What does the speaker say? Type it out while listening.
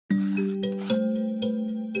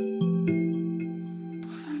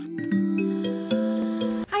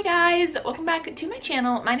guys, welcome back to my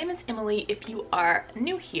channel. My name is Emily if you are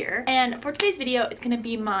new here, and for today's video it's gonna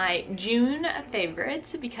be my June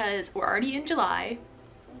favorites because we're already in July.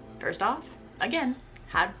 First off, again,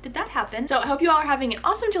 how did that happen? So I hope you all are having an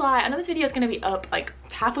awesome July. I know this video is going to be up like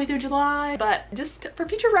halfway through July, but just for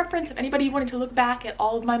future reference, if anybody wanted to look back at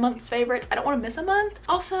all of my month's favorites, I don't want to miss a month.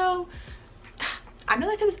 Also, I know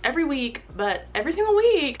I say this every week, but every single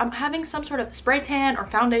week I'm having some sort of spray tan or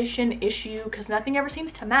foundation issue because nothing ever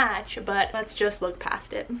seems to match, but let's just look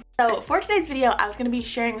past it. So for today's video, I was going to be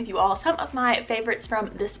sharing with you all some of my favorites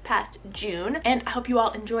from this past June, and I hope you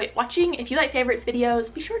all enjoy watching. If you like favorites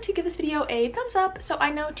videos, be sure to give this video a thumbs up so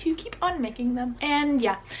I know to keep on making them. And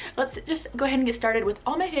yeah, let's just go ahead and get started with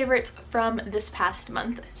all my favorites from this past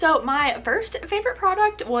month. So my first favorite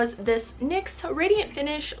product was this NYX Radiant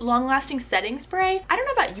Finish Long Lasting Setting Spray. I don't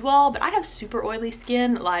know about you all, but I have super oily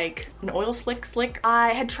skin, like an oil slick. I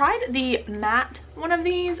had tried the matte one of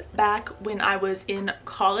these back when I was in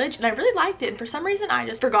college and I really liked it, and for some reason I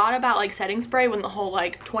just forgot about like setting spray when the whole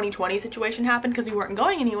like 2020 situation happened because we weren't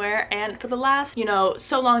going anywhere. And for the last, you know,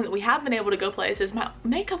 so long that we have been able to go places, my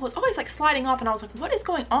makeup was always like sliding off and I was like, what is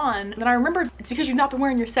going on? And then I remembered it's because you've not been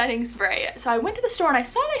wearing your setting spray. So I went to the store and I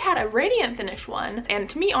saw they had a Radiant Finish one, and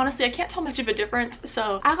to me honestly I can't tell much of a difference.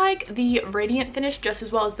 So I like the Radiant Finish just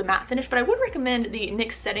as well as the matte finish, but I would recommend the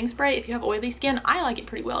NYX setting spray if you have oily skin. I like it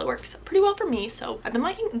pretty well. It works pretty well for me, so I've been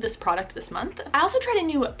liking this product this month. I also tried a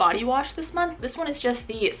new body wash this month. This one is just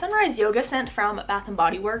the Sunrise Yoga scent from Bath &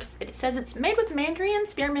 Body Works. It says it's made with mandarin,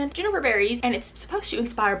 spearmint, juniper berries, and it's supposed to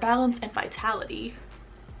inspire balance and vitality.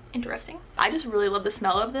 Interesting. I just really love the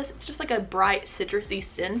smell of this. It's just like a bright citrusy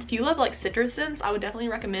scent. If you love like citrus scents, I would definitely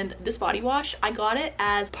recommend this body wash. I got it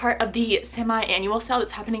as part of the semi-annual sale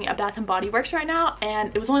that's happening at Bath & Body Works right now,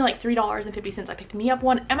 and it was only like $3.50. I picked me up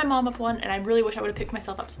one and my mom up one, and I really wish I would have picked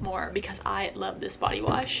myself up some more because I love this body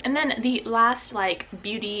wash. And then the last like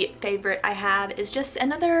beauty favorite I have is just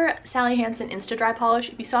another Sally Hansen Insta Dry polish.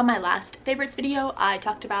 If you saw my last favorites video, I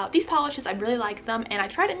talked about these polishes. I really like them, and I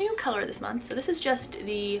tried a new color this month. So this is just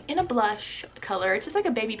the in a blush color. It's just like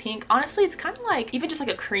a baby pink. Honestly, it's kind of like even just like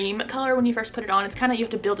a cream color when you first put it on. It's kind of, you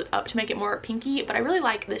have to build it up to make it more pinky, but I really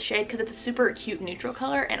like this shade because it's a super cute neutral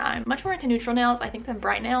color, and I'm much more into neutral nails I think than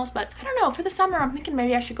bright nails. But I don't know, for the summer I'm thinking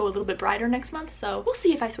maybe I should go a little bit brighter next month, so we'll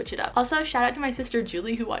see if I switch it up. Also, shout out to my sister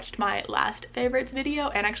Julie who watched my last favorites video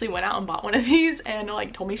and actually went out and bought one of these and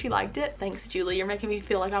like told me she liked it. Thanks Julie, you're making me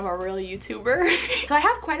feel like I'm a real YouTuber. So I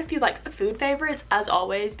have quite a few like food favorites as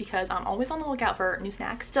always because I'm always on the lookout for new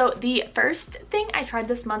snacks. So the first thing I tried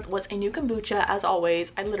this month was a new kombucha. As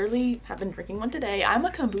always, I literally have been drinking one today. I'm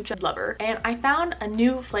a kombucha lover, and I found a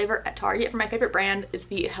new flavor at Target for my favorite brand is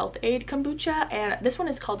the Health Aid kombucha, and this one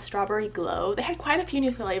is called Strawberry Glow. They had quite a few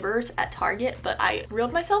new flavors at Target, but I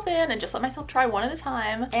reeled myself in and just let myself try one at a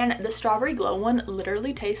time, and the Strawberry Glow one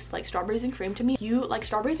literally tastes like strawberries and cream to me. If you like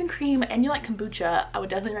strawberries and cream and you like kombucha, I would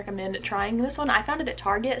definitely recommend trying this one. I found it at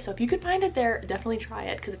Target, so if you could find it there, definitely try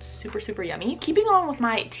it because it's super yummy. Keeping on with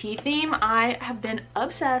my tea theme, I have been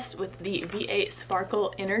obsessed with the V8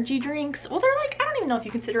 Sparkle energy drinks. Well, they're like, I don't even know if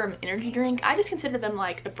you consider them an energy drink. I just consider them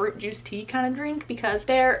like a fruit juice tea kind of drink because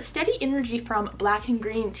they're steady energy from black and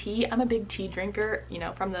green tea. I'm a big tea drinker, you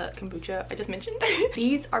know, from the kombucha I just mentioned.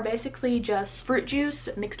 These are basically just fruit juice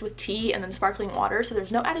mixed with tea and then sparkling water, so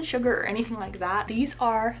there's no added sugar or anything like that. These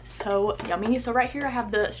are so yummy. So right here I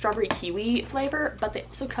have the strawberry kiwi flavor, but they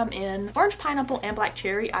also come in orange pineapple and black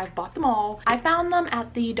cherry. I've bought them all. I found them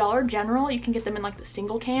at the Dollar General. You can get them in like the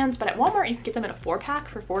single cans, but at Walmart you can get them in a 4-pack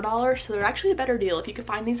for $4, so they're actually a better deal if you could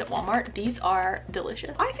find these at Walmart. These are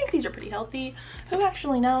delicious. I think these are pretty healthy. Who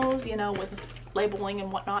actually knows, you know, with labeling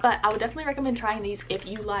and whatnot, but I would definitely recommend trying these if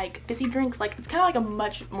you like fizzy drinks. Like, it's kind of like a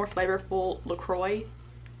much more flavorful LaCroix.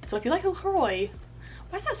 So if you like LaCroix,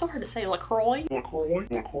 why is that so hard to say? LaCroix? LaCroix?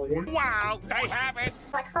 Wow, they have it!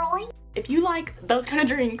 LaCroix? If you like those kind of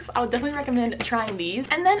drinks, I would definitely recommend trying these.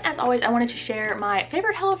 And then, as always, I wanted to share my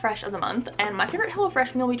favorite HelloFresh of the month. And my favorite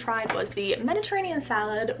HelloFresh meal we tried was the Mediterranean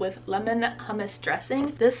salad with lemon hummus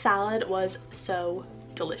dressing. This salad was so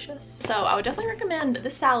delicious. So I would definitely recommend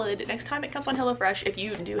this salad next time it comes on HelloFresh if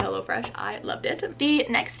you do HelloFresh. I loved it. The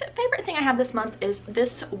next favorite thing I have this month is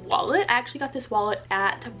this wallet. I actually got this wallet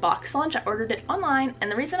at Box Lunch. I ordered it online,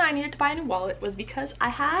 and the reason I needed to buy a new wallet was because I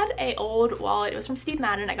had a old wallet. It was from Steve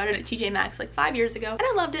Madden. I got it at TJ Maxx like 5 years ago, and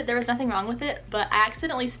I loved it. There was nothing wrong with it, but I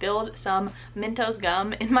accidentally spilled some Mentos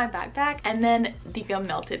gum in my backpack, and then the gum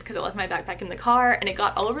melted because I left my backpack in the car, and it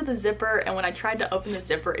got all over the zipper, and when I tried to open the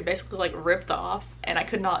zipper, it basically like ripped off, and I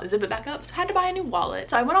could not zip it back up, so I had to buy a new wallet.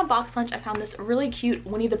 So I went on Box Lunch. I found this really cute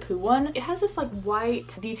Winnie the Pooh one. It has this like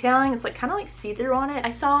white detailing. It's like kind of like see-through on it.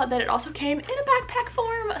 I saw that it also came in a backpack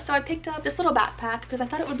form, so I picked up this little backpack because I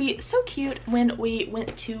thought it would be so cute when we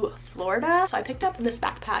went to Florida. So I picked up this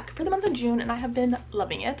backpack for the month of June and I have been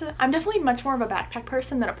loving it. I'm definitely much more of a backpack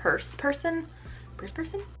person than a purse person.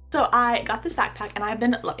 So I got this backpack and I've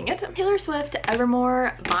been loving it. Taylor Swift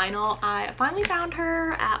Evermore vinyl. I finally found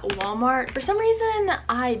her at Walmart. For some reason,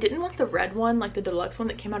 I didn't want the red one, like the deluxe one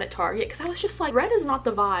that came out at Target, because I was just like, red is not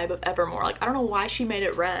the vibe of Evermore. Like, I don't know why she made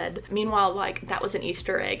it red. Meanwhile, like, that was an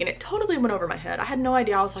Easter egg and it totally went over my head. I had no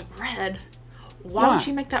idea. I was like, red? Why would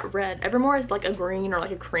she make that red? Evermore is like a green or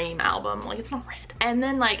like a cream album. Like, it's not red. And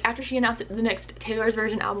then like after she announced the next Taylor's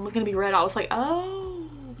version album was gonna be red, I was like, oh,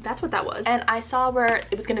 that's what that was. And I saw where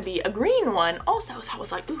it was gonna be a green one also, so I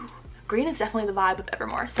was like, ooh, green is definitely the vibe of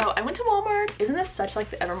Evermore. So I went to Walmart. Isn't this such like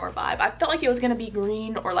the Evermore vibe? I felt like it was gonna be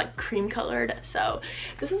green or like cream colored. So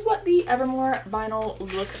this is what the Evermore vinyl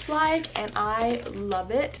looks like and I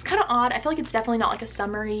love it. It's kind of odd. I feel like it's definitely not like a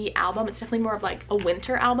summery album. It's definitely more of like a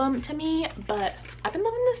winter album to me, but I've been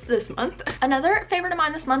loving this month. Another favorite of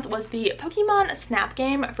mine this month was the Pokemon Snap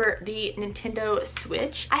game for the Nintendo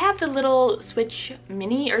Switch. I have the little Switch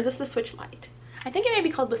Mini, or is this the Switch Lite? I think it may be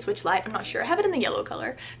called the Switch Lite. I'm not sure. I have it in the yellow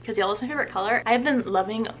color because yellow is my favorite color. I have been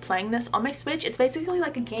loving playing this on my Switch. It's basically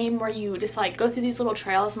like a game where you just like go through these little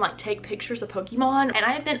trails and like take pictures of Pokemon, and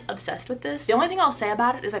I have been obsessed with this. The only thing I'll say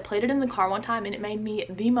about it is I played it in the car one time and it made me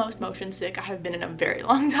the most motion sick I have been in a very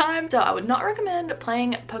long time. So I would not recommend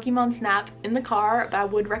playing Pokemon Snap in the car, but I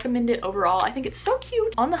would recommend it overall. I think it's so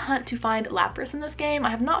cute. On the hunt to find Lapras in this game. I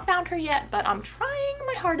have not found her yet, but I'm trying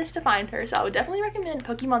my hardest to find her. So I would definitely recommend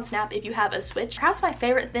Pokemon Snap if you have a Switch. Perhaps my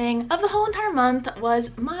favorite thing of the whole entire month was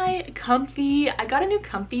my comfy. I got a new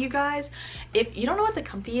comfy, you guys. If you don't know what the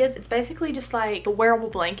comfy is, it's basically just like a wearable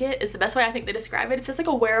blanket is the best way I think to describe it. It's just like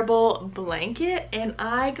a wearable blanket and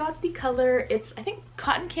I got the color, it's I think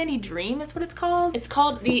Cotton Candy Dream is what it's called. It's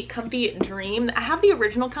called the Comfy Dream. I have the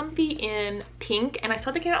original comfy in pink and I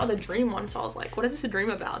saw they came out with a dream one, so I was like, what is this a dream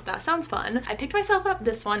about? That sounds fun. I picked myself up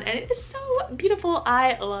this one and it is so beautiful.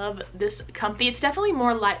 I love this comfy. It's definitely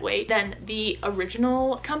more lightweight than the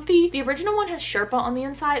original comfy. The original one has Sherpa on the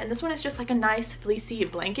inside and this one is just like a nice fleecy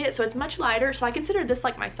blanket, so it's much lighter. So I consider this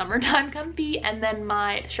like my summertime comfy and then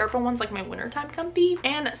my Sherpa one's like my wintertime comfy.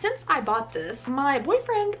 And since I bought this, my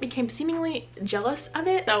boyfriend became seemingly jealous of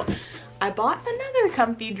it, so I bought another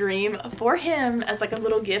Comfy Dream for him as like a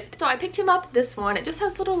little gift. So I picked him up this one. It just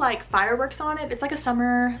has little like fireworks on it. It's like a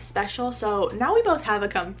summer special. So now we both have a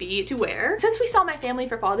comfy to wear. Since we saw my family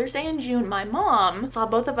for Father's Day in June, my mom saw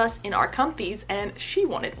both of us in our comfies and she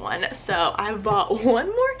wanted one. So I bought one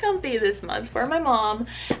more comfy this month for my mom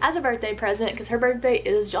as a birthday present because her birthday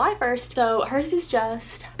is July 1st. So hers is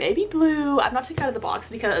just baby blue. I've not taken it out of the box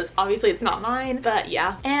because obviously it's not mine, but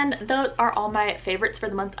yeah. And those are all my favorites for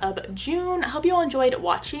the month of June. I hope you all enjoyed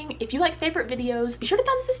watching. If you like favorite videos, be sure to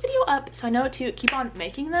thumbs this video up so I know to keep on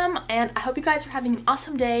making them. And I hope you guys are having an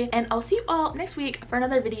awesome day and I'll see you all next week for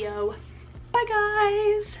another video. Bye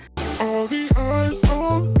guys! All the eyes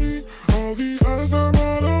on me.